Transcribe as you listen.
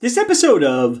This episode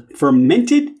of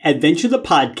Fermented Adventure, the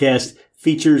podcast,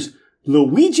 features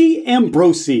Luigi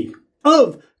Ambrosi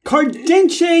of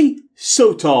Cardenxe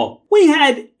Sotol. We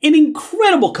had an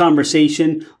incredible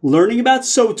conversation learning about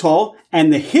Sotol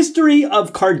and the history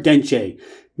of Cardenxe.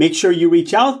 Make sure you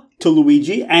reach out to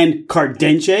Luigi and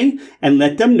Cardenxe and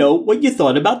let them know what you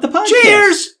thought about the podcast.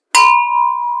 Cheers!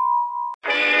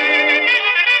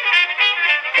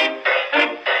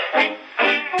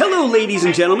 Hello, ladies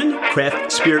and gentlemen,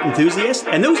 craft spirit enthusiasts,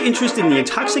 and those interested in the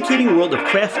intoxicating world of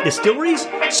craft distilleries,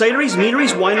 cideries,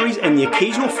 meaderies, wineries, and the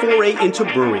occasional foray into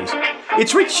breweries.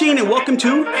 It's Rich Shane, and welcome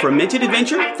to Fermented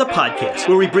Adventure, the podcast,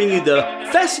 where we bring you the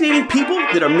fascinating people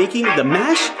that are making the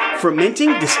mash,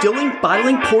 fermenting, distilling,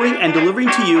 bottling, pouring, and delivering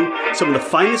to you some of the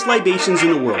finest libations in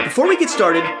the world. Before we get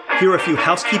started, here are a few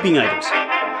housekeeping items.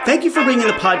 Thank you for bringing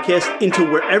the podcast into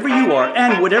wherever you are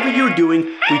and whatever you're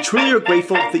doing. We truly are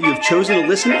grateful that you have chosen to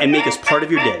listen and make us part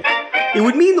of your day. It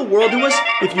would mean the world to us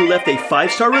if you left a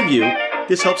 5-star review.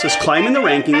 This helps us climb in the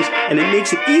rankings, and it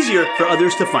makes it easier for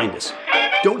others to find us.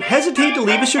 Don't hesitate to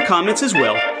leave us your comments as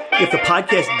well. If the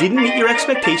podcast didn't meet your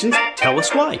expectations, tell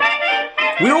us why.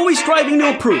 We're always striving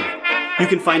to improve. You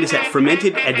can find us at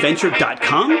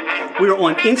fermentedadventure.com. We are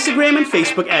on Instagram and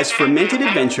Facebook as Fermented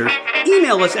Adventure.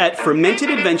 Email us at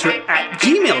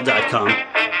fermentedadventure@gmail.com.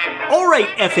 All right,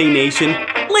 FA Nation,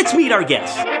 let's meet our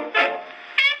guests.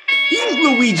 He's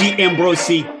Luigi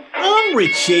Ambrosi. I'm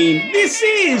Rich Shane. This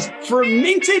is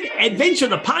Fermented Adventure,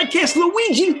 the podcast.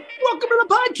 Luigi, welcome to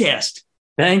the podcast.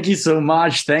 Thank you so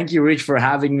much. Thank you, Rich, for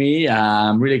having me.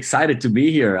 I'm really excited to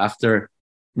be here after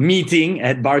meeting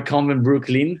at Bar Convent,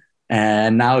 Brooklyn.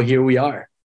 And now here we are.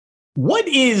 What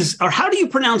is, or how do you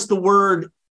pronounce the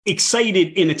word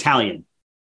excited in Italian?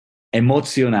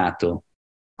 Emozionato.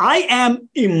 I am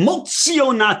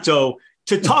emozionato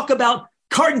to talk about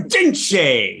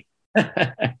Cardenxe.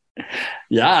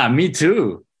 Yeah, me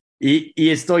too. Y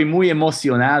estoy muy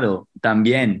emocionado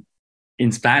también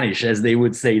in Spanish, as they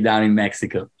would say down in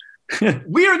Mexico.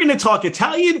 We are going to talk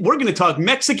Italian. We're going to talk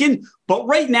Mexican. But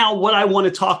right now, what I want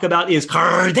to talk about is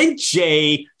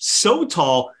Cardenxe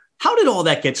Sotol. How did all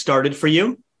that get started for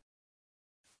you?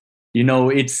 You know,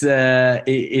 it's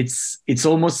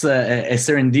almost a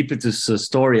serendipitous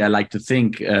story, I like to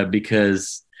think,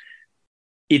 because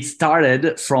it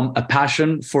started from a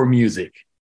passion for music.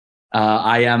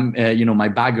 I am, my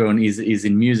background is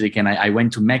in music, and I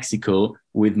went to Mexico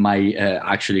with my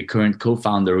actually current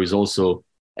co-founder, who is also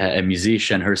a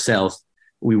musician herself.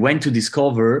 We went to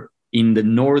discover in the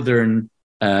northern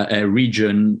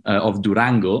region of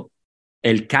Durango,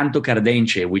 El Canto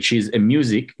Cardenxe, which is a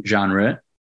music genre,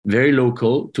 very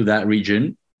local to that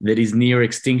region, that is near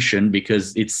extinction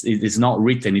because it's not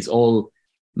written, it's all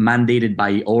mandated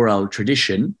by oral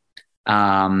tradition.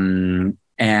 And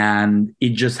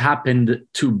it just happened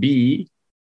to be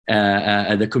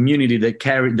the community that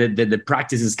carried the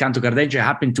practices Canto Cardenxe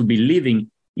happened to be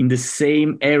living in the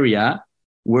same area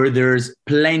where there's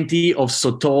plenty of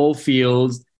Sotol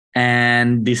fields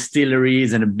and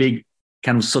distilleries and a big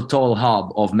kind of Sotol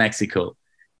hub of Mexico.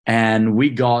 And we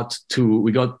got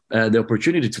the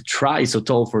opportunity to try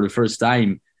Sotol for the first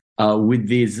time with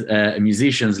these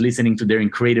musicians, listening to their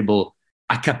incredible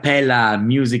a cappella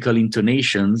musical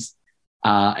intonations.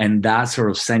 And that sort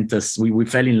of sent us, we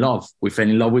fell in love. We fell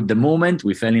in love with the moment.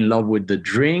 We fell in love with the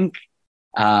drink,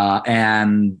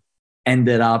 and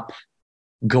ended up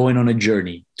going on a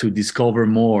journey to discover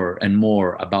more and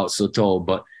more about Sotol.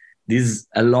 But this is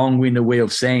a long-winded way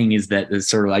of saying is that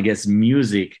sort of, I guess,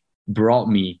 music brought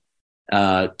me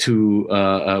to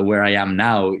where I am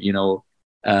now,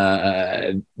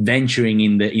 venturing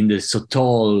in the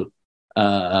Sotol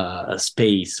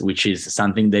space, which is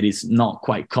something that is not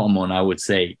quite common, I would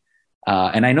say.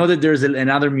 And I know that there's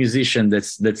another musician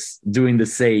that's doing the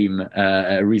same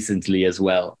recently as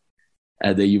well,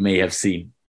 that you may have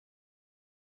seen.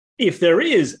 If there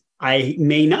is, I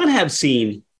may not have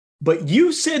seen, but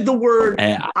you said the word,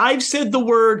 I've said the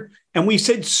word, and we've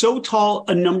said Sotol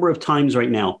a number of times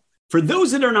right now. For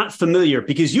those that are not familiar,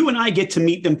 because you and I get to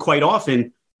meet them quite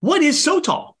often, what is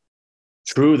Sotol?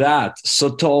 True that.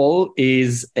 Sotol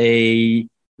is a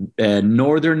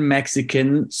northern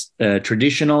Mexican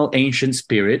traditional ancient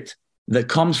spirit that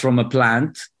comes from a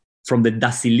plant, from the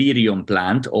Dacilirium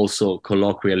plant, also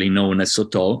colloquially known as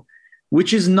Sotol,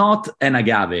 which is not an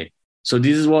agave. So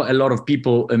this is what a lot of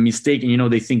people mistake.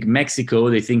 They think Mexico,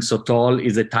 they think Sotol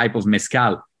is a type of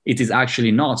mezcal. It is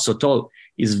actually not. Sotol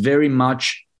is very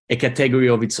much a category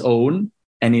of its own.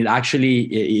 And it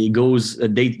actually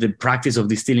the practice of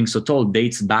distilling Sotol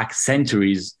dates back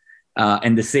centuries,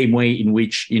 and the same way in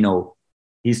which,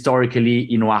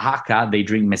 historically in Oaxaca, they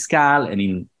drink mezcal, and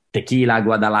in tequila,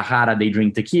 Guadalajara, they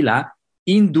drink tequila.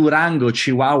 In Durango,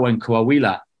 Chihuahua, and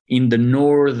Coahuila, in the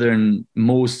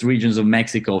northernmost regions of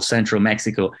Mexico, central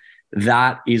Mexico,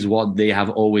 that is what they have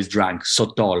always drank,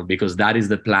 Sotol, because that is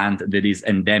the plant that is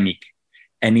endemic.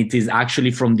 And it is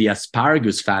actually from the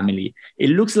asparagus family. It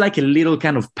looks like a little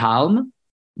kind of palm,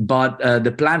 but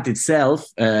the plant itself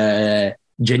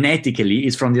genetically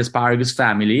is from the asparagus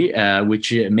family,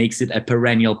 which makes it a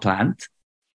perennial plant.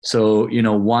 So,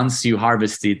 once you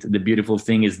harvest it, the beautiful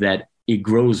thing is that it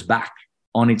grows back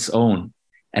on its own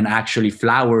and actually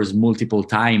flowers multiple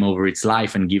times over its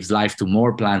life and gives life to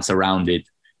more plants around it,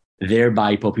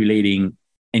 thereby populating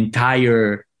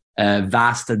entire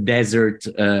vast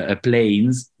desertic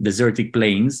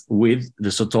plains with the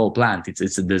Sotol plant.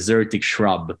 It's a desertic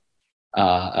shrub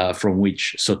from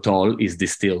which Sotol is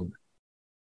distilled.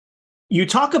 You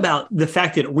talk about the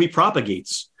fact that it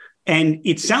repropagates, and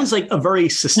it sounds like a very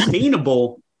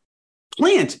sustainable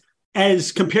plant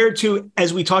as compared to,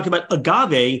 as we talked about,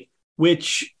 agave,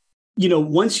 which,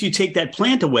 once you take that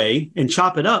plant away and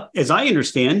chop it up, as I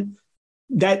understand,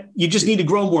 that you just need to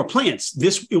grow more plants.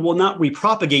 It will not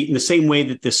repropagate in the same way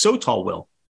that the Sotol will.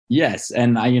 Yes.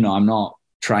 And I'm not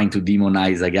trying to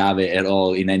demonize agave at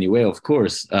all in any way, of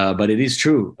course. But it is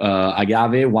true.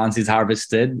 Agave, once it's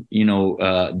harvested,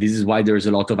 this is why there's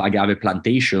a lot of agave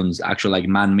plantations, actually like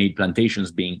man-made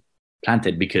plantations being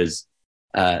planted, because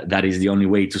that is the only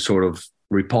way to sort of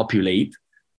repopulate.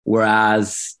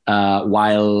 Whereas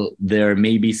while there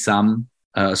may be some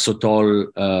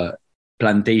Sotol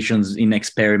plantations in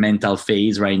experimental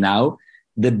phase right now,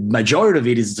 the majority of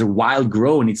it is the wild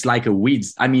grown. It's like a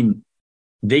weeds. I mean,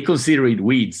 they consider it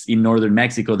weeds in northern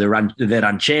Mexico. The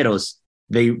rancheros,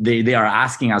 they are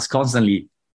asking us constantly,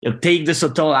 take the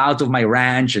Sotol out of my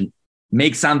ranch and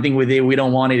make something with it. We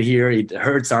don't want it here. It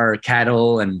hurts our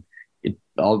cattle and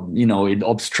it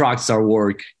obstructs our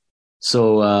work.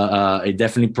 So it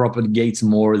definitely propagates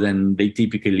more than they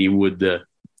typically would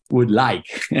like.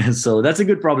 So that's a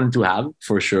good problem to have,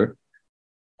 for sure.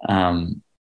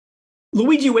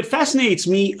 Luigi, what fascinates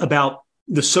me about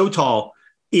the Sotol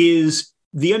is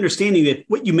the understanding that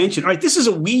what you mentioned, all right, this is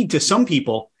a weed to some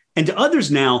people, and to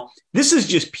others now, this is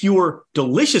just pure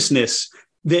deliciousness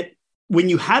that when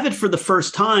you have it for the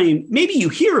first time, maybe you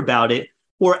hear about it,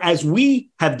 or as we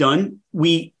have done,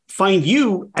 we find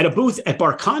you at a booth at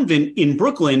Bar Convent in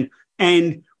Brooklyn,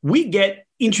 and we get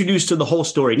introduced to the whole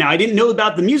story. Now, I didn't know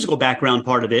about the musical background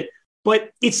part of it,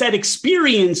 but it's that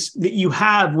experience that you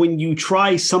have when you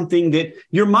try something that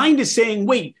your mind is saying,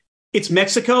 wait, it's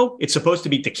Mexico. It's supposed to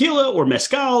be tequila or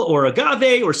mezcal or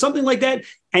agave or something like that.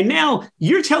 And now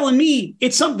you're telling me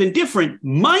it's something different.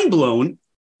 Mind blown.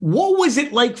 What was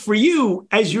it like for you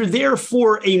as you're there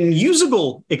for a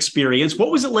musical experience?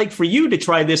 What was it like for you to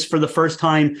try this for the first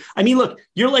time? I mean, look,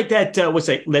 you're like that,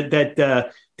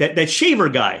 that shaver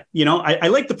guy. I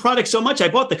like the product so much, I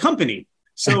bought the company.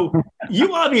 So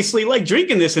you obviously like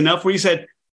drinking this enough where you said,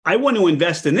 I want to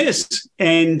invest in this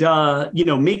and,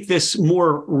 make this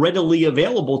more readily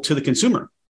available to the consumer.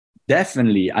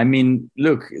 Definitely. I mean,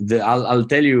 look, I'll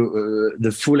tell you,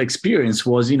 the full experience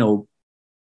was,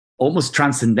 almost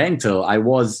transcendental. I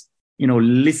was,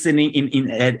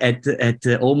 listening at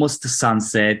almost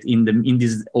sunset in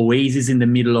this oasis in the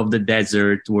middle of the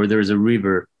desert where there's a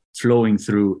river flowing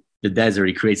through the desert.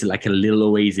 It creates like a little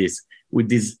oasis with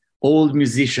these old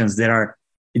musicians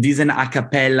it is an a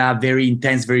cappella, very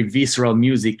intense, very visceral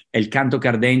music. El canto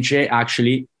Cardenxe,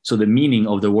 actually, so the meaning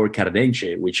of the word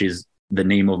Cardenxe, which is the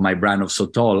name of my brand of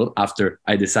Sotol, after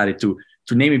I decided to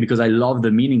name it because I love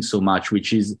the meaning so much,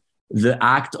 which is the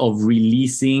act of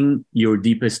releasing your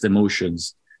deepest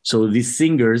emotions. So these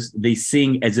singers, they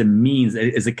sing as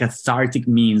a cathartic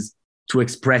means to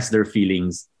express their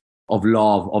feelings of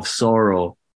love, of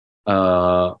sorrow,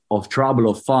 of trouble,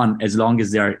 of fun, as long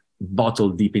as they're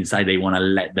bottled deep inside, they want to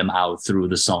let them out through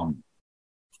the song.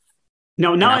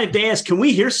 Now I have to ask, can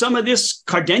we hear some of this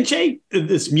Cardenxe,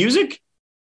 this music?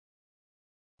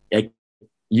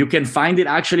 You can find it.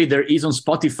 Actually, there is on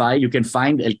Spotify. You can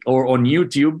find it, or on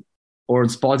YouTube or on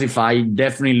Spotify.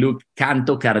 Definitely look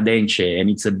Canto Cardenxe, and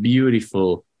it's a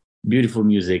beautiful, beautiful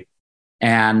music.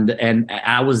 And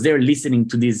I was there listening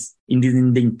to this in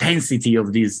the intensity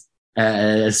of this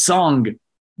song,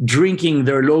 drinking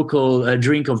their local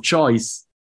drink of choice.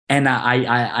 And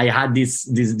I had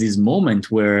this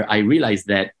moment where I realized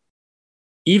that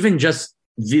even just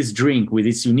this drink with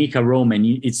its unique aroma and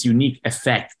its unique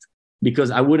effect,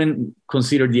 because I wouldn't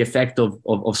consider the effect of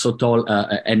Sotol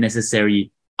a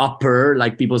necessary upper,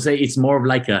 like people say. It's more of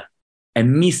like a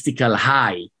mystical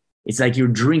high. It's like you're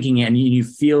drinking it and you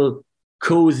feel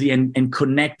cozy and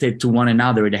connected to one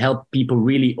another. It helps people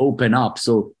really open up.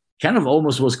 So kind of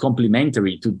almost was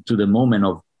complementary to the moment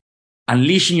of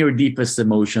unleashing your deepest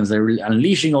emotions,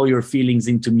 unleashing all your feelings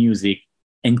into music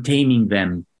and taming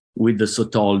them with the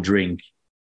Sotol drink.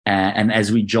 And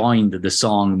as we joined the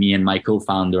song, me and my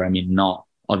co-founder, I mean, not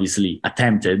obviously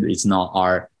attempted, it's not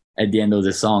at the end of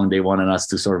the song, they wanted us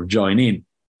to sort of join in,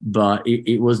 but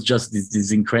it was just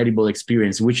this incredible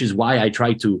experience, which is why I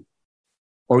try to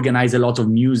organize a lot of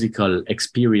musical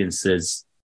experiences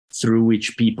through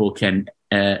which people can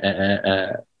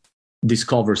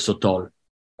discover Sotol,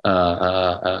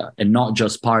 and not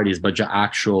just parties, but just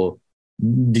actual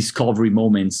discovery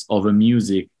moments of a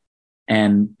music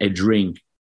and a drink,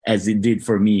 as it did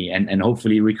for me, and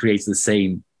hopefully recreates the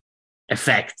same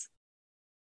effect.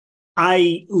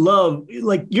 I love,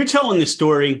 like, you're telling this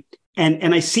story,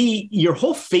 and I see your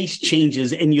whole face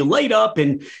changes and you light up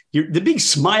and the big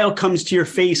smile comes to your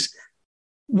face.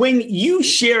 When you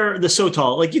share the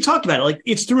Sotol, like you talked about it, like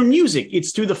it's through music,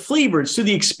 it's through the flavor, it's through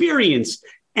the experience.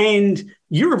 And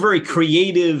you're a very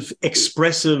creative,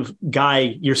 expressive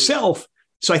guy yourself.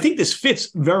 So I think this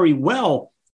fits very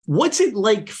well. What's it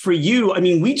like for you? I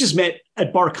mean, we just met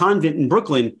at Bar Convent in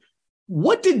Brooklyn.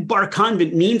 What did Bar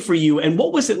Convent mean for you? And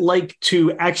what was it like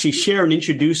to actually share and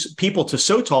introduce people to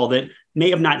Sotol that may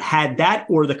have not had that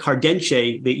or the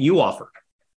Cardenxe that you offer?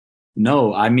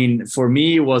 No, I mean, for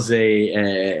me, it was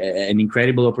an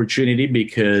incredible opportunity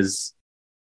because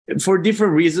for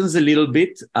different reasons, a little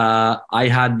bit. I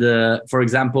had, for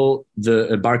example,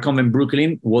 the Bar Convent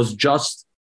Brooklyn was just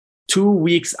 2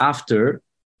 weeks after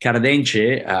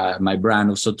Cardenxe, my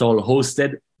brand of Sotol,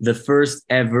 hosted the first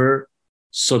ever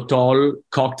Sotol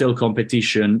cocktail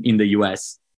competition in the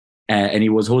US. And it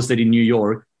was hosted in New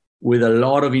York with a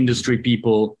lot of industry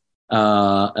people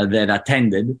that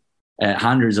attended.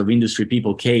 Hundreds of industry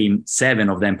people came. 7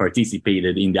 of them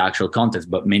participated in the actual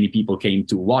contest, but many people came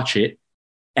to watch it.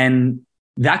 And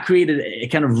that created a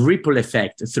kind of ripple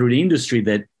effect through the industry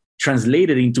that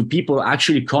translated into people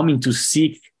actually coming to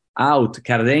seek out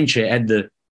Cardenxe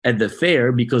at the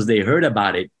fair because they heard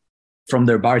about it from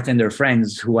their bartender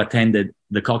friends who attended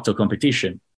the cocktail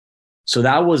competition. So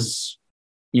that was,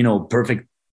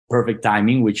 perfect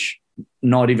timing, which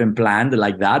not even planned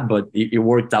like that, but it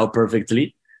worked out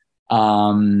perfectly.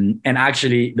 And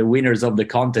actually the winners of the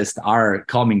contest are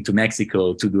coming to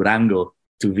Mexico, to Durango,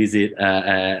 to visit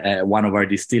one of our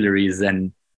distilleries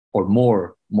to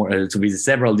visit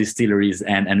several distilleries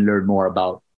and learn more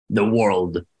about the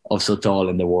world of Sotol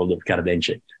and the world of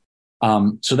Cardenxe.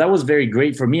 So that was very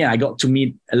great for me. I got to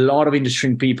meet a lot of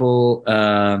industry people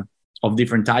of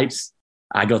different types.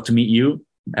 I got to meet you,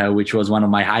 which was one of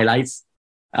my highlights.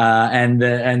 And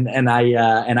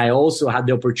I also had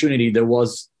the opportunity. There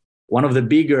was one of the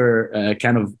bigger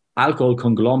kind of alcohol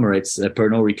conglomerates,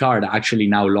 Pernod Ricard, actually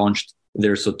now launched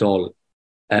their Sotol.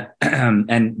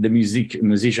 And the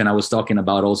musician I was talking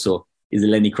about also is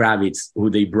Lenny Kravitz, who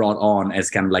they brought on as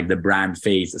kind of like the brand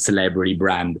face, a celebrity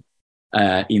brand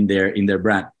in their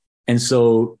brand. And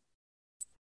so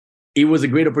it was a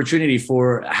great opportunity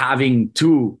for having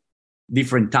 2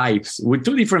 different types with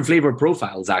 2 different flavor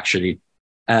profiles actually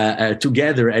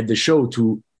together at the show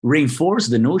to reinforce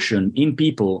the notion in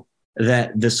people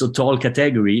that the Sotol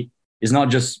category is not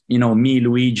just, me,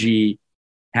 Luigi,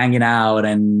 hanging out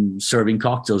and serving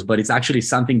cocktails, but it's actually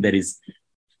something that is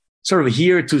sort of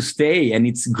here to stay, and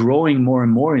it's growing more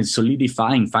and more and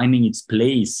solidifying, finding its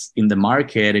place in the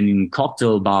market and in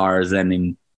cocktail bars and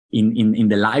in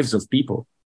the lives of people.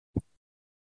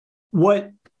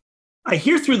 What I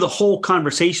hear through the whole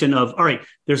conversation of, all right,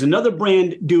 there's another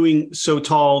brand doing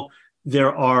Sotol.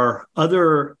 There are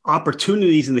other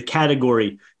opportunities in the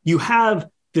category. You have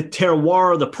the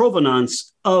terroir, the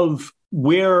provenance of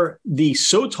where the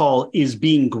Sotol is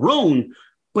being grown,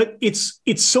 but it's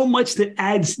so much that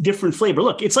adds different flavor.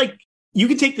 Look, it's like you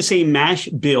can take the same mash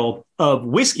bill of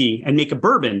whiskey and make a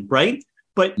bourbon, right?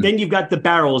 But then you've got the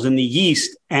barrels and the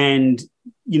yeast and,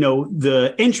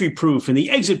 the entry proof and the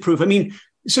exit proof. I mean,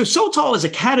 so Sotol as a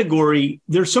category,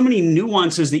 there's so many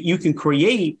nuances that you can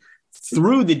create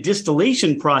through the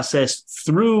distillation process,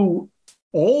 through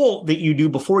all that you do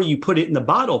before you put it in the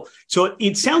bottle. So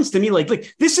it sounds to me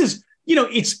like this is,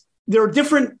 there are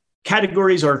different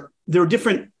categories, or there are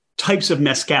different types of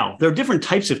mezcal. There are different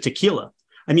types of tequila.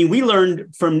 I mean, we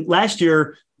learned from last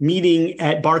year meeting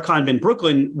at Bar Convent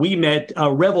Brooklyn, we met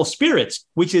Revel Spirits,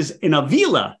 which is an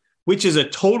Avila, which is a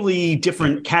totally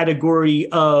different category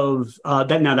of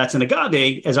that. Now that's an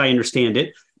agave, as I understand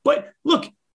it. But look,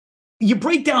 you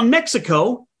break down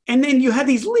Mexico, and then you have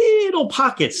these little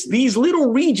pockets, these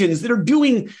little regions that are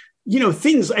doing,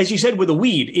 things, as you said, with a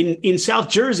weed in South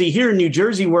Jersey, here in New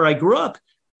Jersey, where I grew up.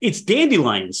 it's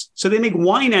dandelions. So they make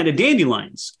wine out of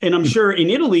dandelions. And I'm sure in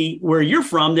Italy, where you're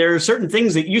from, there are certain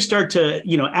things that you start to,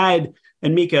 add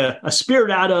and make a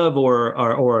spirit out of, or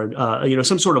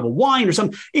some sort of a wine or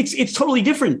something. It's totally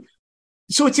different.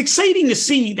 So it's exciting to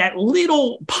see that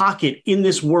little pocket in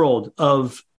this world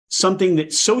of something that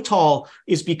Sotol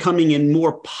is becoming a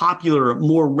more popular,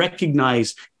 more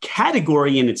recognized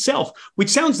category in itself, which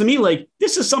sounds to me like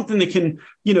this is something that can,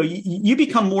 you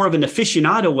become more of an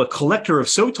aficionado, a collector of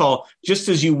Sotol, just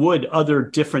as you would other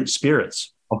different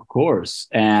spirits. Of course.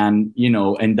 And,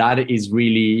 and that is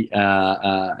really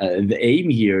the aim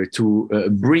here, to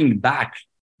bring back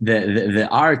the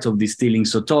art of distilling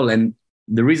Sotol. And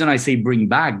the reason I say bring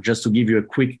back, just to give you a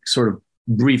quick sort of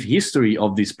brief history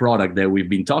of this product that we've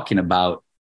been talking about,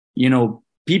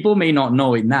 people may not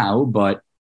know it now, but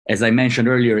as I mentioned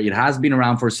earlier, it has been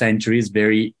around for centuries,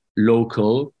 very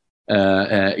local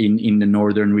in the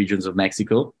northern regions of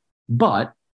Mexico.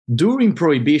 But during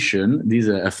Prohibition, this is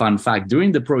a fun fact,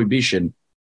 during the Prohibition,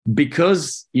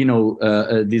 because,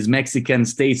 these Mexican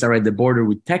states are at the border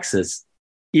with Texas,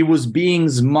 it was being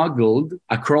smuggled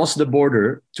across the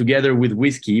border together with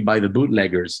whiskey by the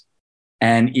bootleggers.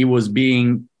 And it was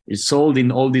being sold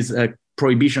in all these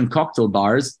Prohibition cocktail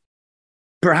bars,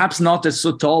 perhaps not as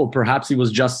Sotol, perhaps it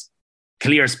was just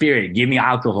clear spirit, give me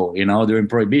alcohol. During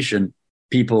Prohibition,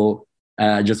 people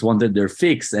just wanted their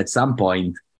fix at some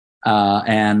point.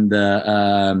 And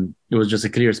it was just a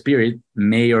clear spirit,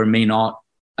 may or may not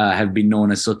have been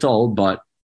known as Sotol, but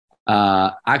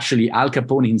actually Al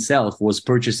Capone himself was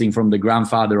purchasing from the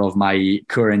grandfather of my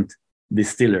current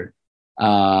distiller.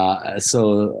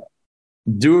 So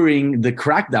during the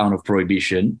crackdown of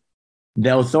Prohibition,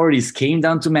 the authorities came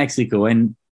down to Mexico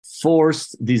and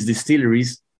forced these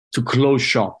distilleries to close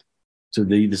shop. So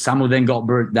some of them got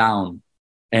burnt down,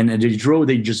 and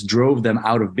they just drove them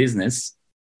out of business.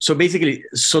 So basically,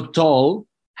 Sotol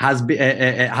has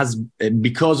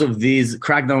because of this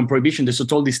crackdown on Prohibition, the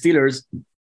Sotol distillers,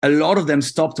 a lot of them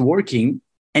stopped working,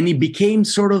 and it became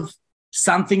sort of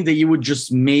something that you would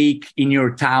just make in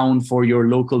your town for your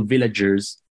local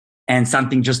villagers, and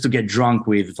something just to get drunk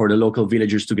with, for the local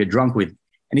villagers to get drunk with.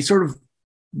 And it sort of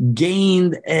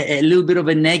gained a little bit of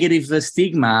a negative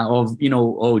stigma of,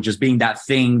 just being that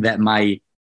thing that my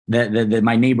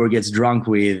neighbor gets drunk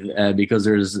with because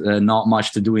there's not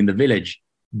much to do in the village.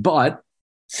 But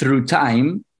through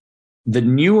time, the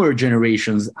newer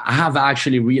generations have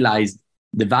actually realized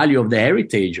the value of the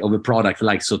heritage of a product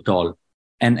like Sotol,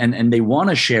 and they want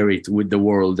to share it with the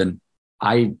world. And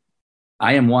I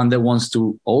am one that wants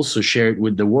to also share it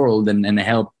with the world and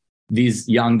help these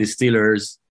young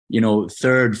distillers,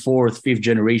 third, fourth, fifth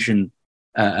generation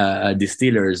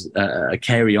distillers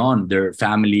carry on their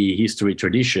family history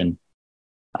tradition.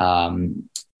 And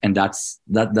that's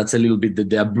a little bit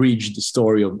the abridged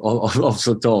story of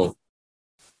Sotol.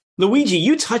 Luigi,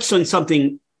 you touched on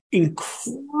something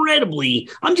incredibly,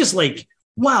 I'm just like,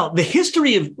 wow, the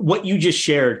history of what you just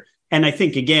shared. And I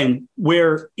think, again,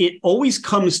 where it always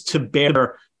comes to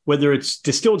bear, whether it's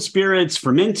distilled spirits,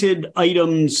 fermented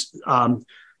items,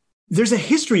 there's a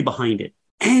history behind it.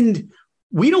 And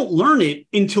we don't learn it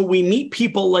until we meet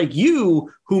people like you,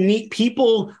 who meet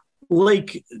people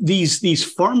like these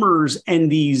farmers and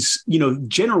these,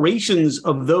 generations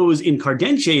of those in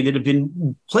Cardenxe that have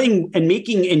been playing and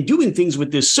making and doing things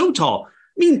with this Sotol.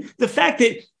 I mean, the fact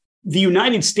that the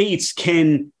United States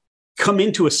can come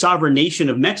into a sovereign nation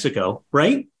of Mexico,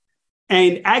 right,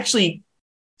 and actually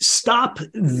stop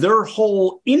their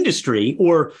whole industry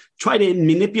or try to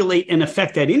manipulate and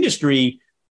affect that industry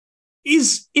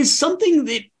is something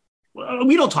that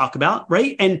we don't talk about,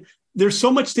 right? And there's so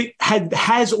much that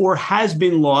has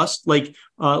been lost, like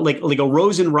a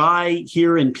Rosen Rye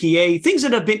here in PA, things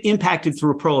that have been impacted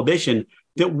through Prohibition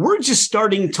that we're just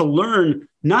starting to learn,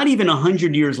 not even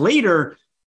 100 years later,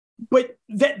 but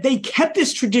that they kept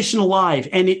this tradition alive,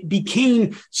 and it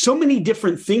became so many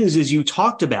different things, as you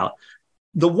talked about.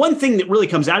 The one thing that really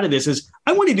comes out of this is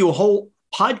I want to do a whole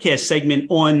podcast segment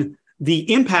on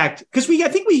the impact, because I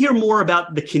think we hear more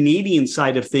about the Canadian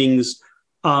side of things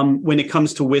when it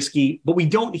comes to whiskey, but we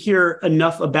don't hear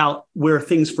enough about where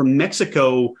things from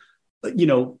Mexico,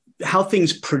 how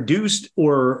things produced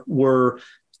or were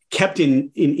kept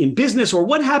in business, or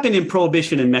what happened in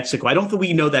Prohibition in Mexico. I don't think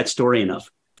we know that story enough.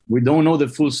 We don't know the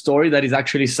full story. That is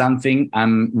actually something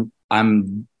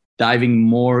I'm diving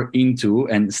more into,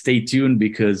 and stay tuned,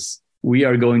 because we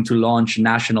are going to launch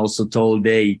National Sotol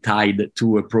Day tied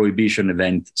to a Prohibition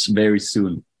event very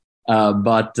soon. Now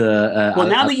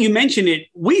that you mention it,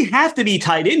 we have to be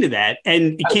tied into that,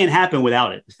 and it can't happen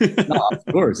without it. No, of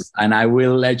course, and I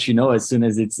will let you know as soon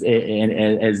as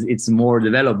it's more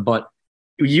developed. But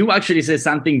You actually said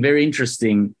something very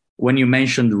interesting when you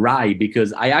mentioned rye,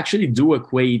 because I actually do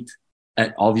equate,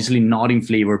 obviously not in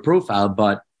flavor profile,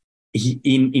 but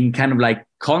in kind of like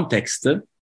context,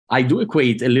 I do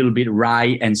equate a little bit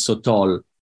rye and Sotol,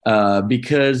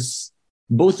 because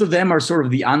both of them are sort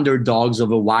of the underdogs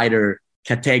of a wider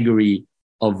category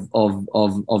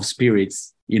of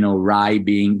spirits. You know, rye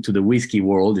being to the whiskey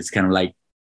world, it's kind of like,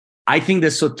 I think the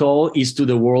Sotol is to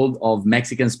the world of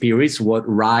Mexican spirits what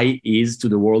rye is to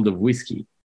the world of whiskey.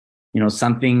 You know,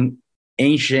 something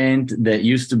ancient that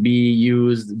used to be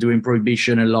used during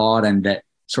Prohibition a lot and that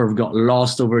sort of got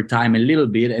lost over time a little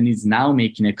bit and is now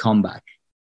making a comeback.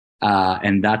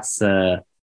 And that's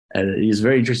is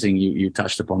very interesting. You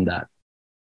touched upon that.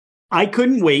 I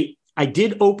couldn't wait. I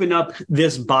did open up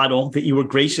this bottle that you were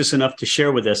gracious enough to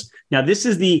share with us. Now, this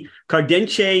is the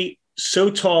Cardenxe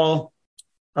Sotol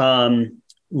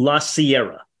La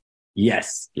Sierra.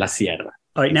 Yes, La Sierra.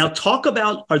 All right. Now talk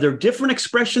about, are there different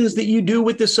expressions that you do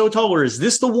with the Sotol, or is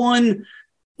this the one?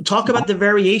 Talk about the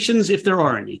variations if there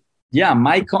are any. Yeah,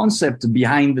 my concept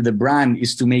behind the brand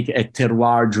is to make a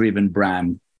terroir-driven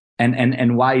brand.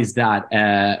 And why is that?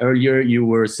 Earlier you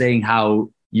were saying how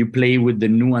you play with the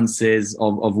nuances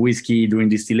of whiskey during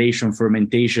distillation,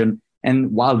 fermentation.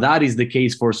 And while that is the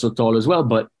case for Sotol as well,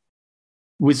 but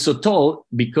with Sotol,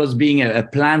 because being a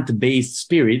plant-based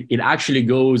spirit, it actually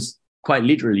goes quite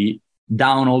literally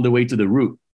down all the way to the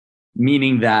root,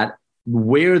 meaning that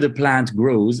where the plant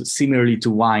grows, similarly to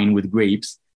wine with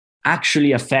grapes,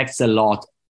 actually affects a lot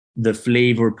the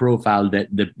flavor profile that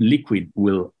the liquid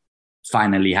will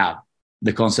finally have,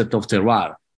 the concept of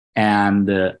terroir. And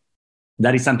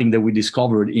that is something that we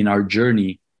discovered in our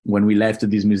journey when we left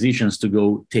these musicians to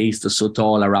go taste the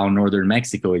Sotol around northern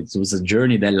Mexico. It was a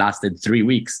journey that lasted 3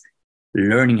 weeks,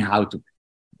 learning how to,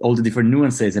 all the different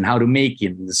nuances and how to make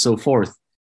it and so forth.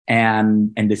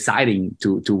 And deciding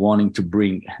to wanting to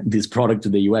bring this product to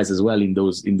the US as well in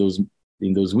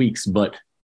those weeks. But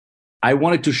I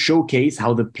wanted to showcase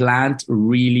how the plant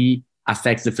really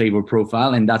affects the flavor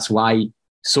profile. And that's why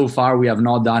so far we have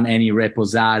not done any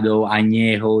reposado,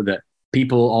 añejo. That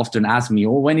people often ask me,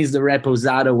 oh, when is the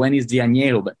reposado? When is the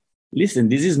añejo? But listen,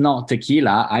 this is not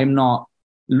tequila. I'm not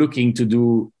looking to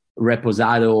do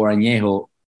reposado or añejo,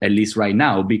 at least right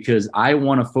now, because I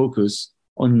want to focus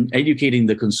on educating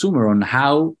the consumer on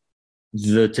how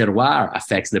the terroir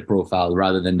affects the profile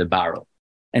rather than the barrel.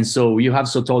 And so you have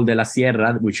Sotol de la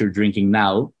Sierra, which you're drinking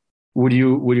now. Would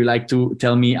you like to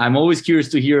tell me? I'm always curious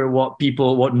to hear what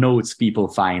notes people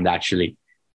find, actually.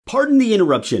 Pardon the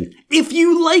interruption. If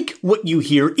you like what you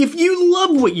hear, if you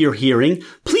love what you're hearing,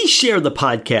 please share the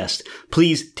podcast.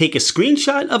 Please take a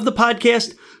screenshot of the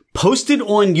podcast, post it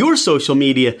on your social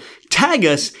media, tag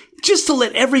us, just to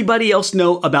let everybody else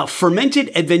know about Fermented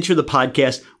Adventure, the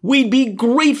podcast. We'd be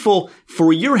grateful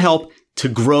for your help to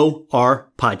grow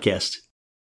our podcast.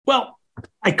 Well,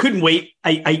 I couldn't wait.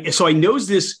 So I nosed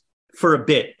this for a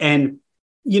bit, and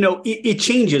you know it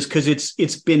changes because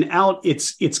it's been out.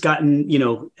 It's gotten, you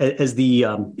know, as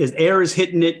air is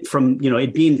hitting it from, you know,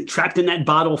 it being trapped in that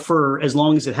bottle for as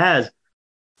long as it has.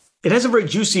 It has a very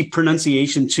juicy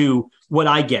pronunciation to what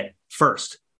I get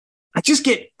first. I just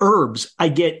get herbs. I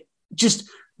get just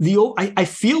I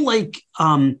feel like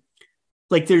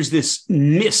there's this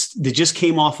mist that just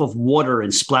came off of water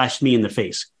and splashed me in the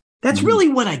face. That's really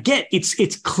what I get.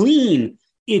 It's clean.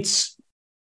 It's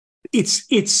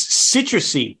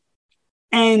citrusy.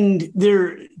 And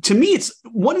to me, it's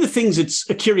one of the things that's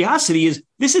a curiosity is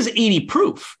this is 80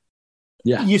 proof.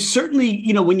 Yeah. You certainly,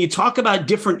 you know, when you talk about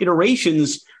different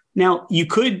iterations, now you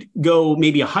could go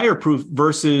maybe a higher proof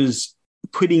versus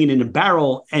putting it in a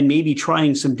barrel and maybe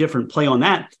trying some different play on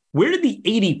that. Where did the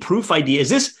 80 proof idea? Is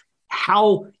this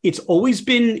how it's always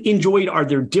been enjoyed? Are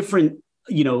there different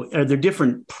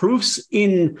proofs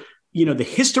in, you know, the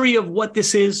history of what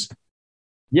this is?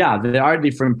 Yeah, there are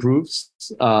different proofs,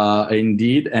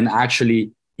 indeed. And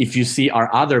actually, if you see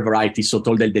our other variety,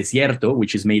 Sotol del Desierto,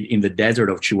 which is made in the desert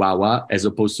of Chihuahua, as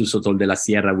opposed to Sotol de la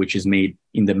Sierra, which is made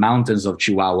in the mountains of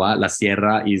Chihuahua. La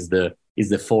Sierra is the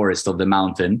forest of the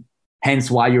mountain.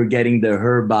 Hence why you're getting the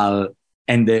herbal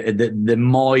and the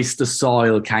moist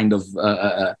soil kind of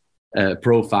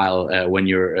profile when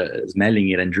you're smelling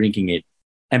it and drinking it.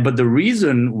 But the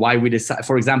reason why we decide,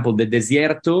 for example, the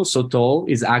Desierto Sotol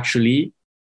is actually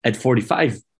at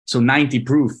 45, so 90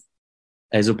 proof,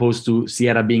 as opposed to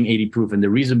Sierra being 80 proof. And the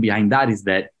reason behind that is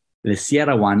that the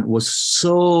Sierra one was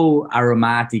so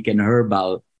aromatic and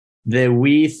herbal that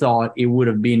we thought it would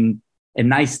have been a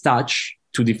nice touch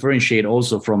to differentiate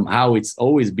also from how it's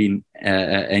always been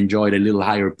enjoyed a little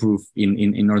higher proof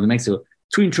in northern Mexico,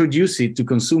 to introduce it to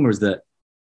consumers that,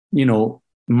 you know,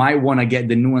 might want to get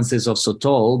the nuances of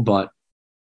Sotol, but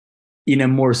in a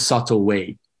more subtle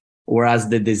way. Whereas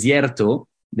the Desierto,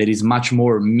 that is much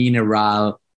more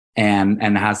mineral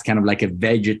and has kind of like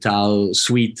a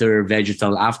sweeter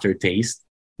vegetal aftertaste,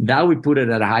 that we put it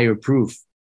at a higher proof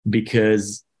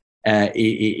because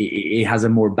it has a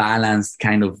more balanced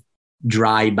kind of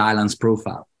dry, balanced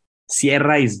profile.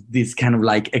 Sierra is this kind of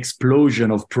like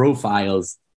explosion of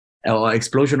profiles or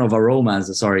explosion of aromas,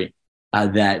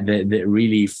 that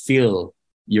really fill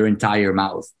your entire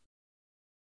mouth.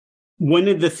 One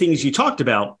of the things you talked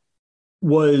about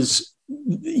was,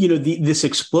 this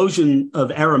explosion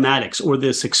of aromatics or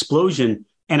this explosion.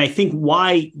 And I think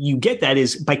why you get that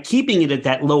is by keeping it at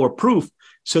that lower proof.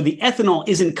 So the ethanol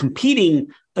isn't competing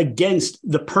against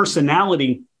the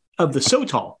personality of the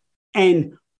Sotol.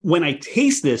 And when I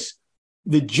taste this,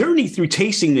 the journey through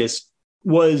tasting this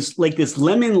was like this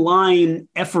lemon lime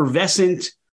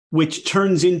effervescent, which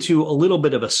turns into a little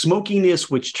bit of a smokiness,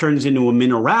 which turns into a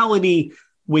minerality,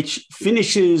 which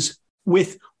finishes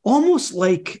with almost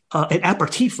like an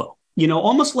aperitivo,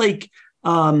 almost like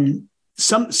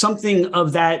something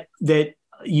of that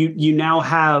you now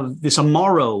have this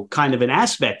Amaro kind of an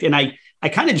aspect. And I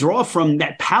kind of draw from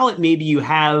that palate maybe you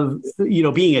have,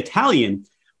 being Italian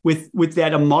with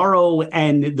that Amaro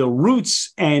and the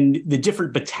roots and the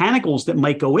different botanicals that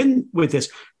might go in with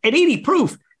this. At 80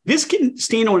 proof, this can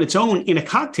stand on its own in a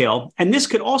cocktail. And this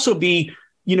could also be,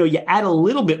 you add a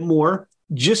little bit more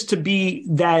just to be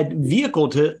that vehicle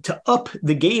to up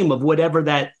the game of whatever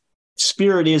that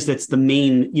spirit is that's the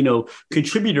main,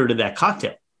 contributor to that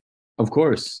cocktail. Of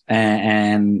course.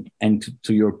 And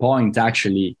to your point,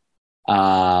 actually,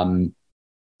 Sotol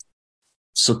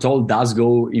does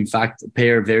go, in fact,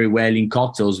 pair very well in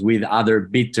cocktails with other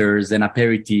bitters and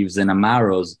aperitifs and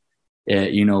Amaros,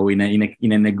 in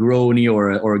a Negroni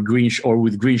or a green or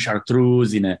with green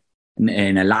chartreuse in a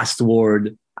last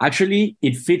word. Actually,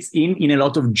 it fits in a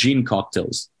lot of gin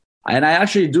cocktails. And I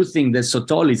actually do think that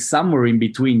Sotol is somewhere in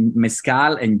between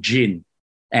mezcal and gin.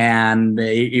 And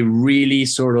it really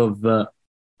sort of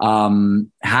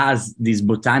has these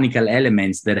botanical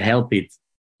elements that help it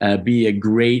be a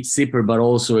great sipper, but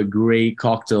also a great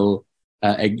cocktail,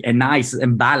 a nice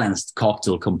and balanced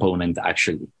cocktail component,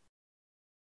 actually.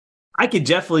 I could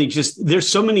definitely there's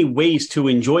so many ways to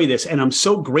enjoy this. And I'm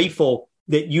so grateful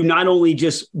that you not only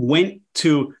just went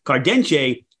to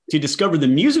Cardenxe to discover the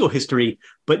musical history,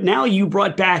 but now you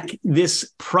brought back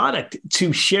this product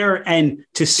to share and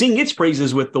to sing its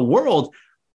praises with the world.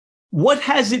 What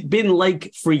has it been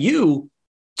like for you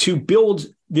to build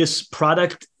this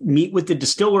product, meet with the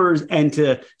distillers, and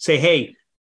to say, hey,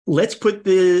 let's put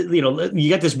you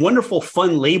got this wonderful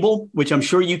fun label, which I'm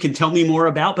sure you can tell me more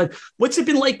about, but what's it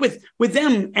been like with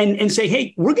them and say,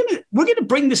 hey, we're going to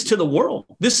bring this to the world.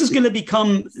 This is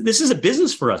a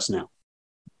business for us now.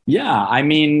 Yeah. I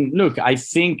mean, look, I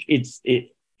think it's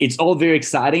all very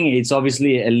exciting. It's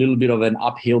obviously a little bit of an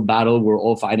uphill battle we're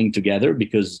all fighting together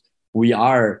because we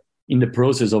are in the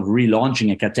process of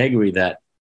relaunching a category that,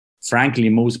 frankly,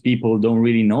 most people don't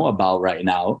really know about right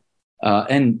now.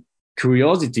 And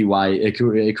curiosity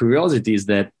is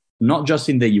that not just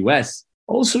in the US,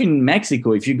 also in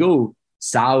Mexico, if you go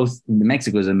south,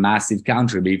 Mexico is a massive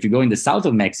country, but if you go in the south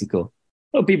of Mexico,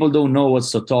 people don't know what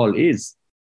Sotol is.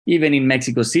 Even in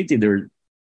Mexico City, there are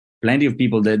plenty of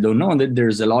people that don't know, and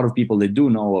there's a lot of people that do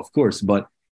know, of course, but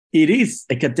it is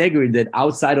a category that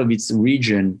outside of its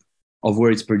region of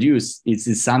where it's produced,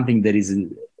 it's something that is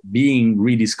being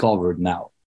rediscovered now.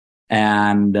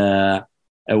 And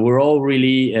we're all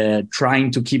really trying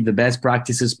to keep the best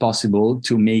practices possible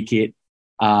to make it,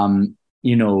 a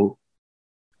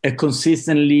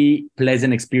consistently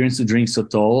pleasant experience to drink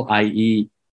Sotol, i.e.,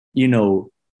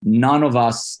 none of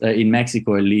us in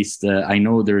Mexico, at least, I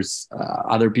know there's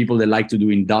other people that like to do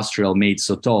industrial made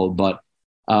Sotol, but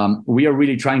we are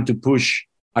really trying to push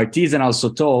artisanal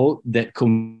Sotol that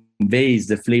conveys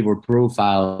the flavor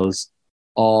profiles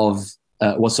of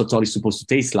what Sotol is supposed to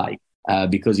taste like.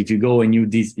 Because if you go and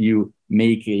you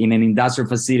make in an industrial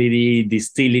facility,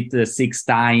 distill it 6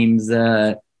 times,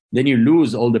 then you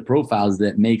lose all the profiles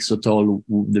that make Sotol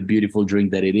the beautiful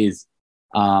drink that it is.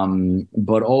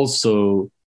 But also,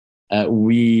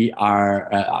 we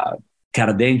are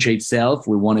Cardenxe itself.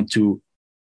 We wanted to,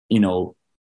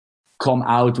 come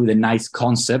out with a nice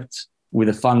concept with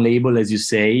a fun label, as you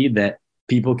say, that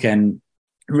people can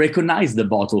recognize the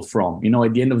bottle from.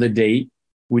 At the end of the day,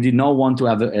 we did not want to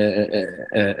have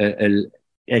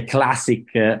a classic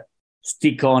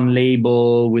stick-on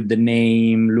label with the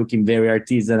name looking very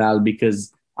artisanal,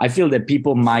 because I feel that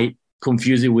people might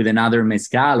confuse it with another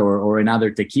mezcal or another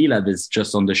tequila that's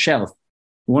just on the shelf.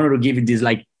 We wanted to give it this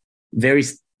like very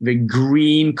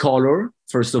green color,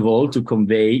 first of all, to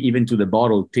convey, even to the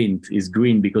bottle tint is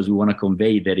green, because we want to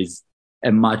convey that is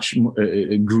a much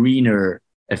greener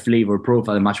flavor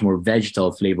profile, a much more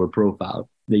vegetal flavor profile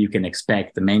that you can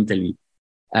expect mentally.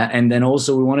 And then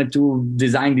also we wanted to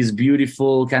design this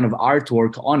beautiful kind of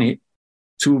artwork on it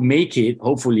to make it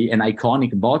hopefully an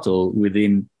iconic bottle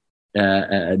within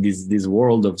this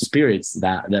world of spirits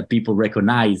that people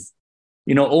recognize.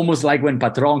 You know, almost like when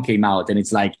Patron came out, and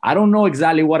it's like, I don't know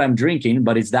exactly what I'm drinking,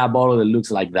 but it's that bottle that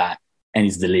looks like that, and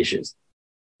it's delicious.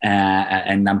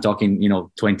 And I'm talking,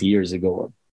 20 years ago,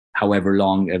 or however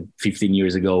long, 15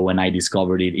 years ago, when I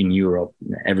discovered it in Europe.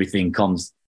 Everything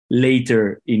comes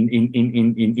later in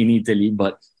Italy,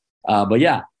 but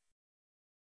yeah,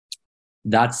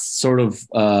 that's sort of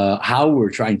how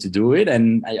we're trying to do it.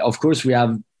 And of course, we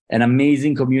have an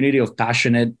amazing community of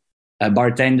passionate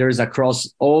bartenders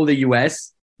across all the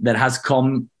US that has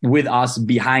come with us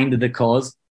behind the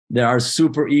cause. They are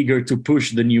super eager to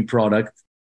push the new product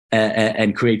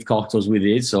and create cocktails with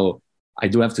it. So I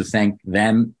do have to thank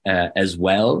them as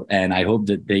well. And I hope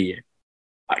that they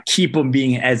keep on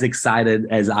being as excited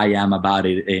as I am about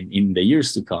it in the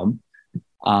years to come.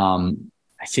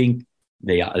 I think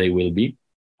they will be.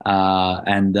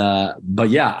 But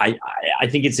yeah, I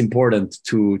think it's important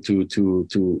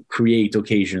to create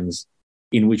occasions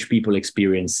in which people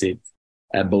experience it,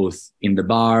 both in the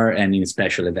bar and in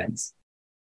special events.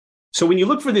 So when you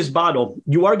look for this bottle,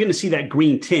 you are going to see that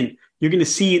green tint. You're going to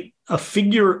see a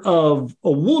figure of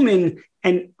a woman.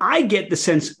 And I get the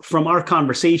sense from our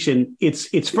conversation,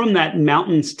 it's from that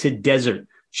mountains to desert.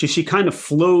 She kind of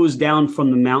flows down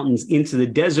from the mountains into the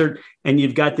desert, and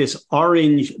you've got this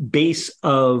orange base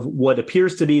of what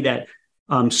appears to be that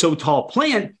Sotol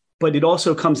plant, but it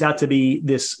also comes out to be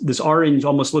this orange,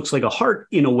 almost looks like a heart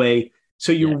in a way.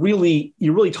 So you're really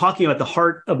talking about the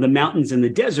heart of the mountains and the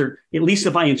desert, at least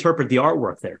if I interpret the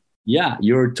artwork there. Yeah,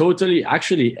 you're totally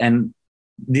actually. And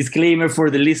disclaimer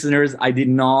for the listeners, I did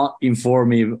not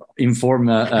inform Rich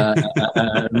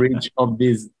of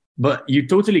this, but you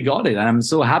totally got it. And I'm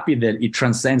so happy that it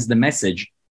transcends the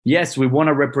message. Yes, we want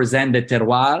to represent the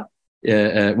terroir.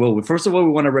 Well, first of all, we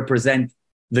want to represent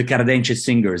the Cardenxe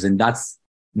singers, and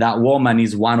that woman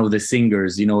is one of the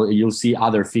singers. You'll see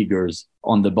other figures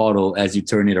on the bottle as you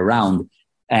turn it around,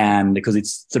 and because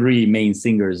it's three main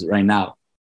singers right now,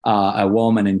 a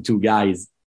woman and two guys,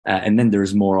 and then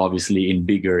there's more obviously in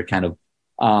bigger kind of.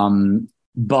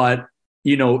 But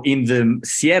in the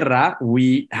Sierra,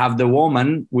 we have the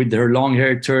woman with her long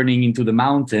hair turning into the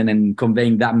mountain and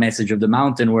conveying that message of the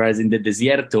mountain, whereas in the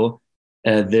Desierto,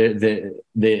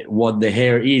 what the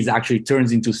hair is actually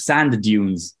turns into sand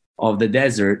dunes of the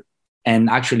desert. And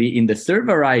actually in the third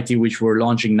variety, which we're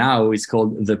launching now, is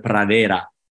called the Pradera.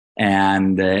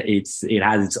 And it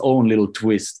has its own little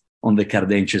twist on the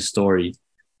Cardenxe story.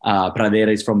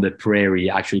 Pradera is from the prairie,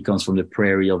 actually comes from the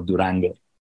prairie of Durango.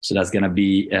 So that's going to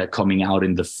be coming out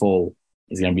in the fall.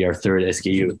 It's going to be our third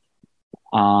SKU.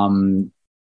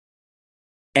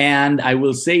 And I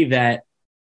will say that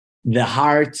the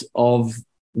heart of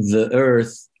the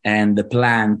earth and the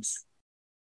plant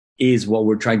is what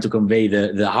we're trying to convey,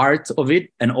 the heart of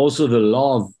it, and also the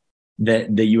love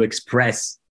that you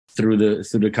express through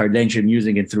the Cardenxe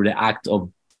music and through the act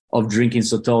of drinking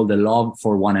Sotol, the love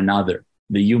for one another,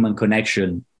 the human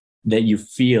connection that you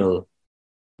feel,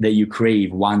 that you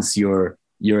crave once you're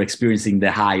experiencing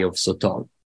the high of Sotol.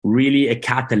 Really a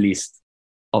catalyst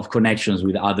of connections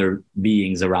with other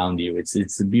beings around you.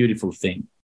 It's a beautiful thing.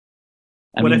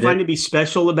 What I find to be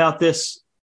special about this,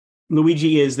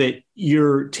 Luigi, is that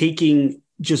you're taking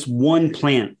just one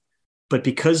plant, but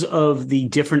because of the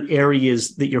different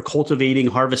areas that you're cultivating,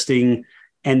 harvesting,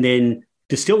 and then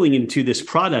distilling into this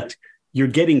product, you're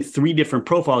getting three different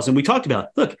profiles. And we talked about,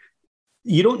 look,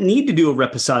 you don't need to do a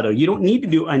reposado. You don't need to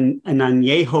do an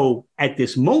añejo at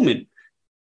this moment.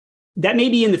 That may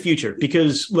be in the future,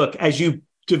 because look, as you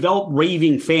develop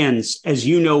raving fans, as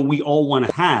you know, we all want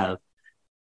to have,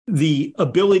 the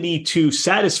ability to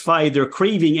satisfy their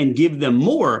craving and give them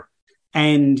more,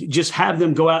 and just have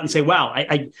them go out and say, wow,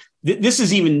 this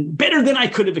is even better than I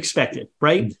could have expected,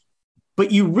 right? Mm-hmm.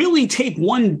 But you really take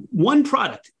one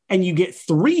product and you get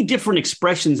three different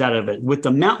expressions out of it, with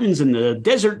the mountains and the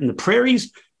desert and the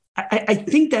prairies. I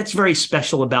think that's very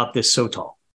special about this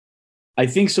Sotol. I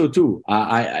think so too.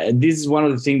 This is one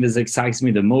of the things that excites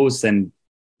me the most. And,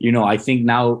 I think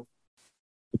now,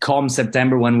 come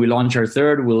September, when we launch our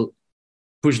third, we'll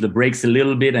push the brakes a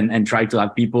little bit and try to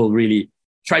have people really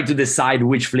try to decide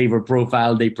which flavor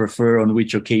profile they prefer on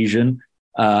which occasion.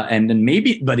 And then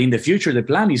maybe, but in the future, the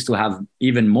plan is to have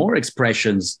even more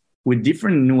expressions with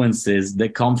different nuances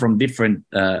that come from different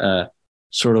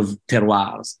sort of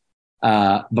terroirs.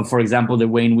 But for example, the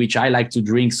way in which I like to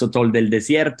drink Sotol del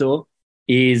Desierto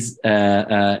is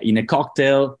in a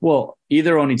cocktail, well,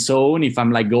 either on its own, if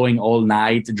I'm like going all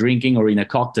night drinking, or in a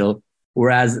cocktail.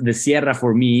 Whereas the Sierra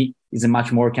for me is a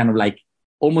much more kind of like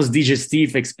almost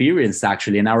digestive experience,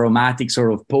 actually, an aromatic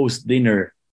sort of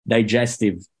post-dinner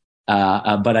digestive.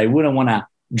 But I wouldn't want to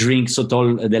drink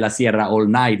Sotol de la Sierra all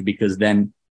night, because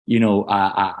then,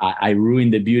 I ruin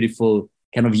the beautiful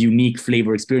kind of unique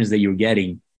flavor experience that you're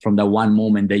getting from that one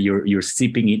moment that you're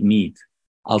sipping it neat.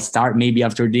 I'll start maybe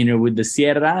after dinner with the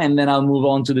Sierra, and then I'll move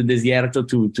on to the Desierto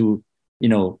to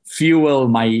fuel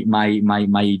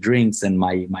my drinks and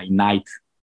my night.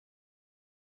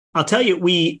 I'll tell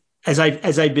you, as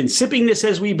I've been sipping this,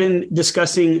 as we've been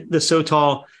discussing the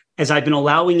Sotol, as I've been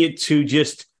allowing it to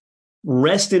just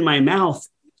rest in my mouth,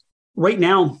 right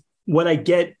now, what I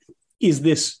get is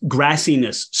this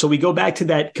grassiness. So we go back to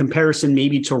that comparison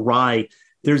maybe to rye.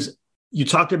 You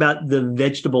talked about the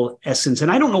vegetable essence, and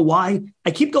I don't know why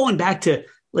I keep going back to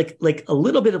like a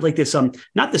little bit of like this,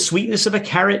 not the sweetness of a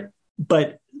carrot,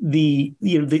 but the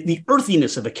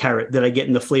earthiness of a carrot that I get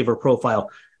in the flavor profile.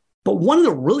 But one of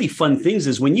the really fun things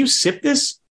is when you sip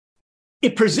this,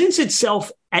 it presents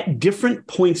itself at different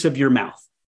points of your mouth,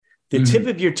 the tip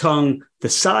of your tongue, the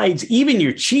sides, even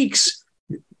your cheeks.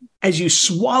 As you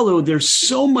swallow, there's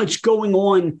so much going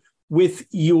on with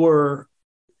your,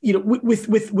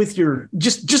 with your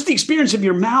just the experience of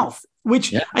your mouth,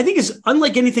 which I think is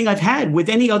unlike anything I've had with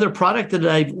any other product that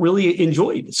I've really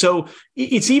enjoyed. So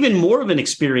it's even more of an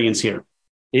experience here.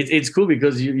 It's cool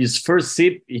because you first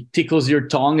sip, it tickles your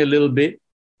tongue a little bit.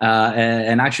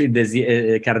 And actually,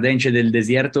 Cardenxe del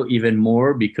Desierto even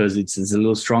more, because it's a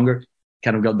little stronger,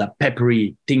 kind of got that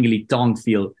peppery, tingly tongue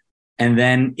feel. And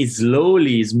then it's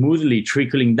slowly, smoothly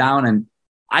trickling down. And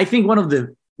I think one of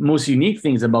the most unique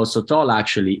things about Sotol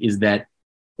actually is that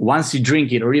once you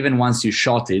drink it, or even once you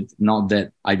shot it, not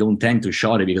that I don't tend to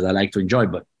shot it because I like to enjoy,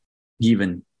 but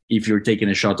given if you're taking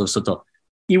a shot of Sotol,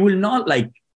 it will not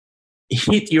like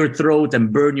hit your throat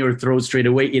and burn your throat straight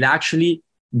away. It actually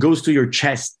goes to your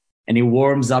chest and it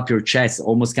warms up your chest,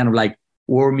 almost kind of like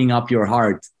warming up your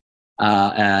heart.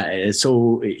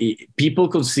 People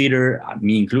consider,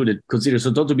 me included, consider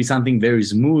Sotol to be something very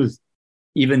smooth,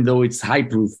 even though it's high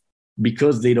proof,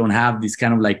 because they don't have this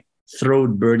kind of like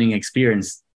throat burning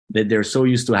experience that they're so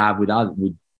used to have with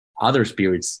other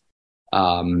spirits.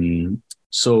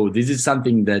 So this is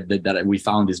something that we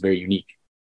found is very unique.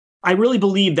 I really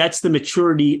believe that's the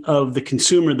maturity of the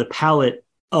consumer, the palate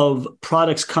of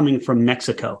products coming from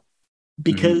Mexico,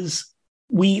 because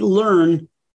we learn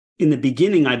in the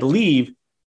beginning, I believe,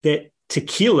 that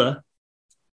tequila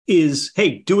is,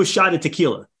 hey, do a shot of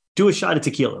tequila,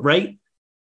 right?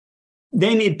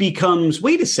 Then it becomes,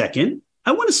 wait a second,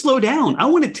 I want to slow down. I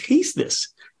want to taste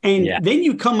this. And then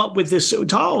you come up with this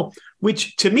Sotol,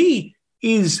 which to me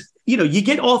is, you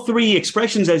get all three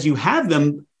expressions as you have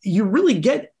them. You really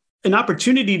get an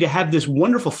opportunity to have this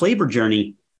wonderful flavor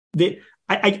journey that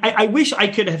I wish I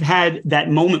could have had that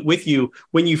moment with you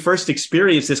when you first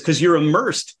experienced this, because you're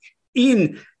immersed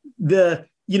in the,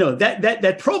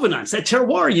 that provenance, that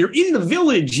terroir. You're in the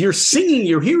village, you're singing,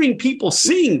 you're hearing people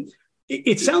sing.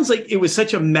 It sounds like it was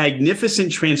such a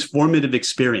magnificent, transformative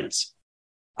experience.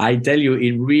 I tell you,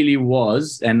 it really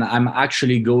was. And I'm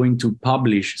actually going to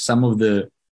publish some of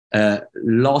the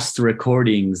lost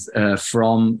recordings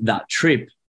from that trip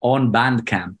on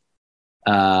Bandcamp.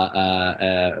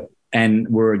 And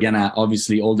we're gonna,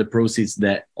 obviously, all the proceeds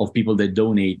of people that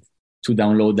donate to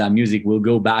download that music will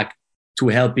go back to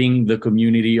helping the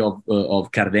community of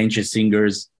Cardenxe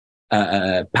singers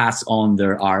pass on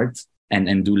their art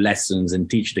and do lessons and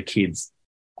teach the kids.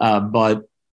 But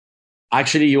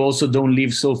actually, you also don't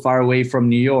live so far away from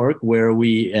New York, where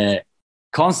we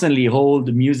constantly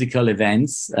hold musical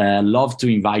events. Love to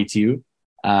invite you.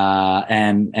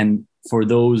 And for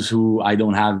those who I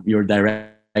don't have your direct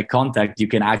contact, you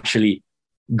can actually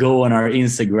go on our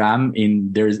Instagram.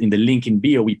 In the link in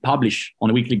bio, we publish on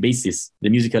a weekly basis the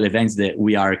musical events that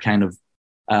we are kind of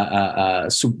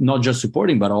not just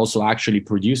supporting, but also actually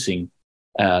producing,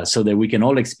 so that we can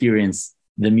all experience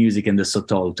the music and the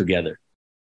Sotol together.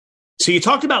 So you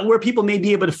talked about where people may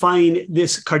be able to find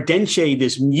this Cardenxe,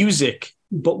 this music,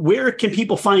 but where can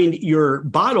people find your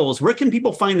bottles? Where can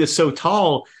people find the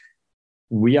Sotol?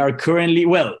 We are currently,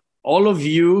 all of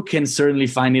you can certainly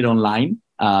find it online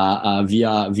via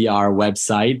our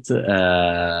website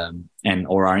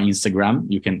or our Instagram.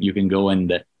 You can go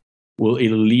and it'll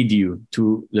lead you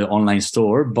to the online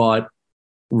store. But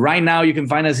right now you can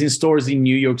find us in stores in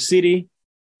New York City,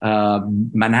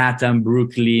 Manhattan,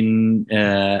 Brooklyn,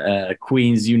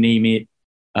 Queens, you name it,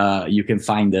 you can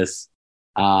find us.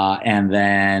 And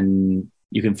then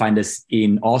you can find us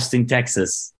in Austin,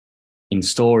 Texas, in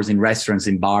stores, in restaurants,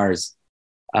 in bars.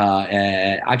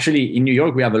 Actually, in New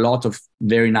York, we have a lot of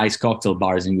very nice cocktail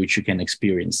bars in which you can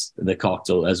experience the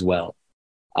cocktail as well.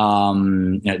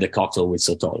 The cocktail with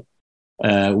Sotol.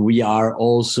 We are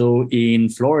also in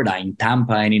Florida, in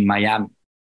Tampa, and in Miami.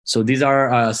 So these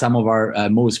are some of our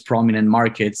most prominent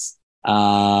markets.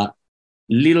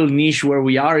 Little niche where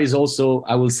we are is also,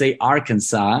 I will say,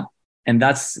 Arkansas. And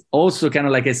that's also kind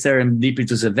of like a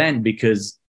serendipitous event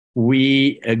because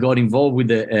we got involved with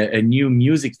a new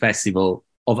music festival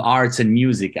of arts and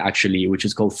music, actually, which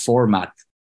is called Format.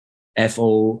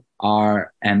 FORMAT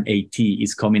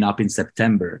is coming up in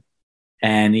September.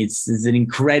 And it's an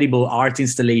incredible art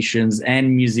installations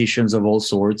and musicians of all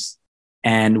sorts.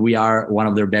 And we are one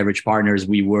of their beverage partners.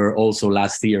 We were also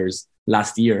last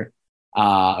year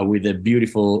with a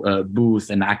beautiful booth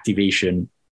and activation.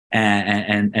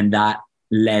 And that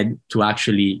led to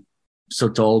actually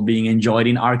Sotol being enjoyed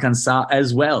in Arkansas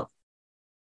as well.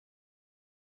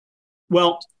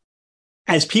 Well,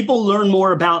 as people learn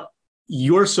more about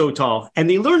your Sotol and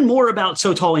they learn more about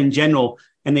Sotol in general,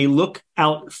 and they look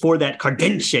out for that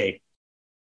Cardenxe,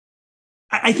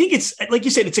 I think it's, like you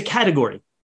said, it's a category.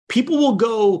 People will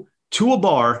go to a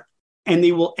bar and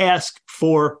they will ask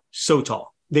for Sotol.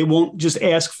 They won't just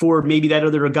ask for maybe that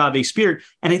other agave spirit.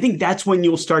 And I think that's when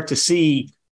you'll start to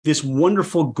see this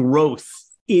wonderful growth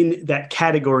in that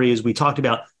category, as we talked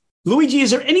about. Luigi, is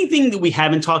there anything that we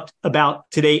haven't talked about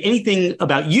today? Anything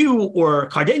about you or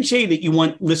Cardenxe that you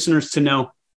want listeners to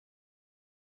know?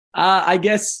 I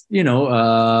guess,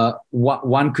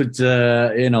 one could,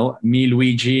 me,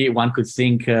 Luigi, one could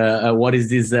think, what is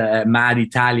this mad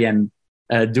Italian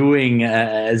doing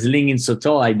slinging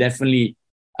Sotol? I definitely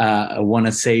want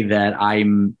to say that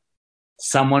I'm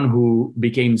someone who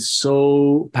became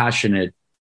so passionate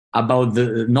about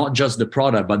not just the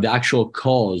product, but the actual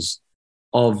cause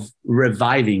of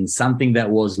reviving something that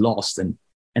was lost and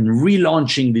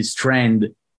relaunching this trend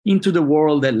into the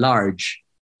world at large.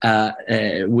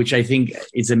 Which I think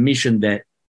is a mission that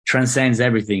transcends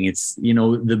everything. It's,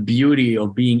 the beauty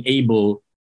of being able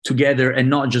together, and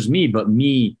not just me, but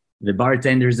me, the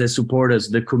bartenders that support us,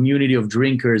 the community of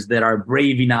drinkers that are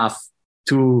brave enough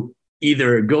to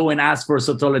either go and ask for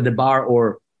Sotol at the bar,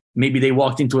 or maybe they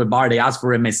walked into a bar, they asked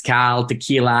for a mezcal,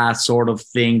 tequila sort of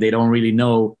thing, they don't really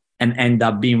know, and end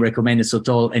up being recommended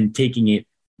Sotol and taking it.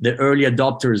 The early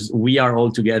adopters, we are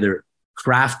all together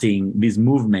crafting this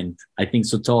movement. I think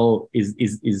Sotol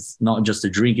is not just a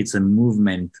drink, it's a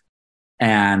movement.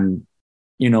 And,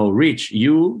 Rich,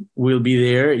 you will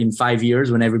be there in 5 years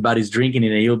when everybody's drinking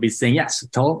it and you'll be saying, yeah,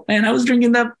 Sotol, man, I was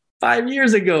drinking that 5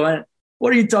 years ago. And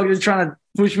what are you talking? You're trying to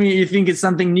push me? You think it's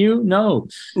something new? No.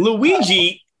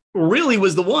 Luigi really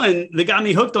was the one that got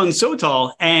me hooked on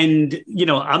Sotol. And,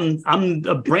 I'm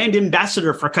a brand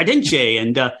ambassador for Cardenxe.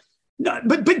 And,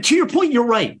 but to your point, you're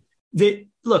right. That,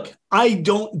 look, I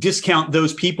don't discount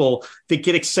those people that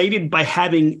get excited by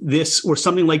having this or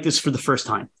something like this for the first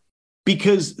time,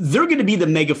 because they're going to be the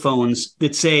megaphones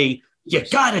that say, you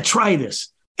got to try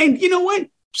this. And you know what?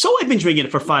 So I've been drinking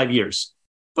it for 5 years.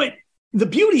 But the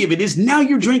beauty of it is now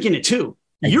you're drinking it too.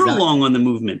 Exactly. You're along on the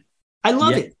movement. I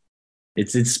love it.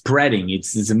 It's spreading.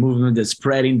 It's a movement that's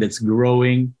spreading, that's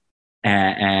growing.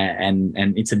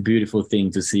 And it's a beautiful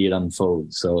thing to see it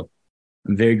unfold. So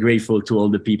I'm very grateful to all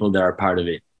the people that are part of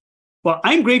it. Well,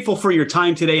 I'm grateful for your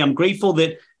time today. I'm grateful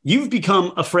that you've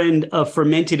become a friend of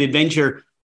Fermented Adventure.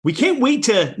 We can't wait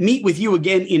to meet with you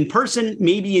again in person,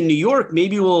 maybe in New York.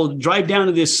 Maybe we'll drive down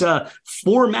to this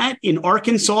Format in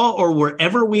Arkansas or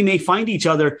wherever we may find each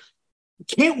other.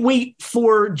 Can't wait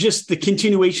for just the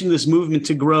continuation of this movement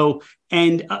to grow,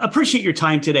 and appreciate your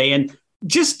time today. And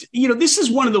just, this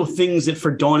is one of those things that for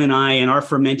Dawn and I and our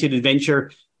Fermented Adventure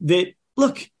that,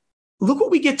 look what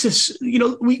we get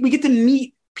to, we get to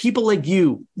meet people like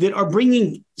you that are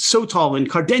bringing Sotol and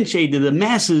Cardenxe to the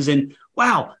masses. And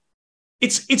wow,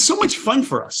 it's so much fun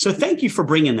for us. So thank you for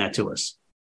bringing that to us.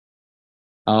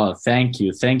 Oh, thank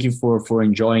you. Thank you for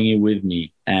enjoying it with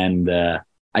me. And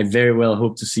I very well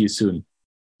hope to see you soon.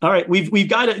 All right. We've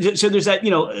got it. So there's that,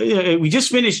 we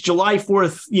just finished July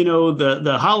 4th,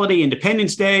 the holiday,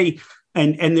 Independence Day.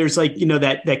 And there's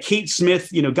that Kate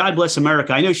Smith, God Bless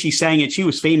America. I know she sang it. She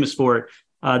was famous for it.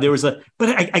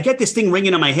 But I get this thing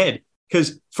ringing in my head,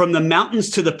 because from the mountains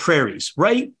to the prairies,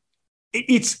 right?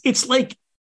 It's like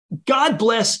God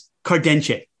bless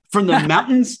Cardenxe, from the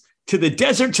mountains to the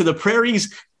desert to the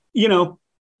prairies,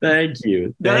 Thank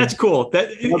you. That's cool.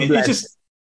 It's just,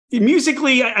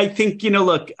 musically, I think,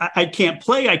 look, I can't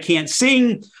play, I can't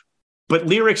sing, but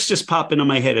lyrics just pop into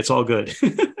my head. It's all good.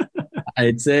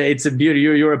 It's a beauty.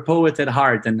 You're a poet at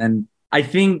heart. And I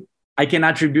think I can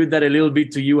attribute that a little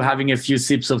bit to you having a few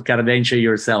sips of Cardenxe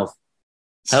yourself.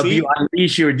 Help you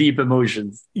unleash your deep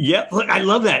emotions. Yeah, look, I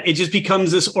love that. It just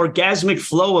becomes this orgasmic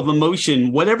flow of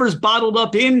emotion. Whatever's bottled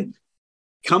up in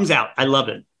comes out. I love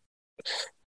it.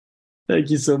 Thank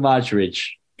you so much,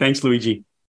 Rich. Thanks, Luigi.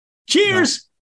 Cheers. Bye.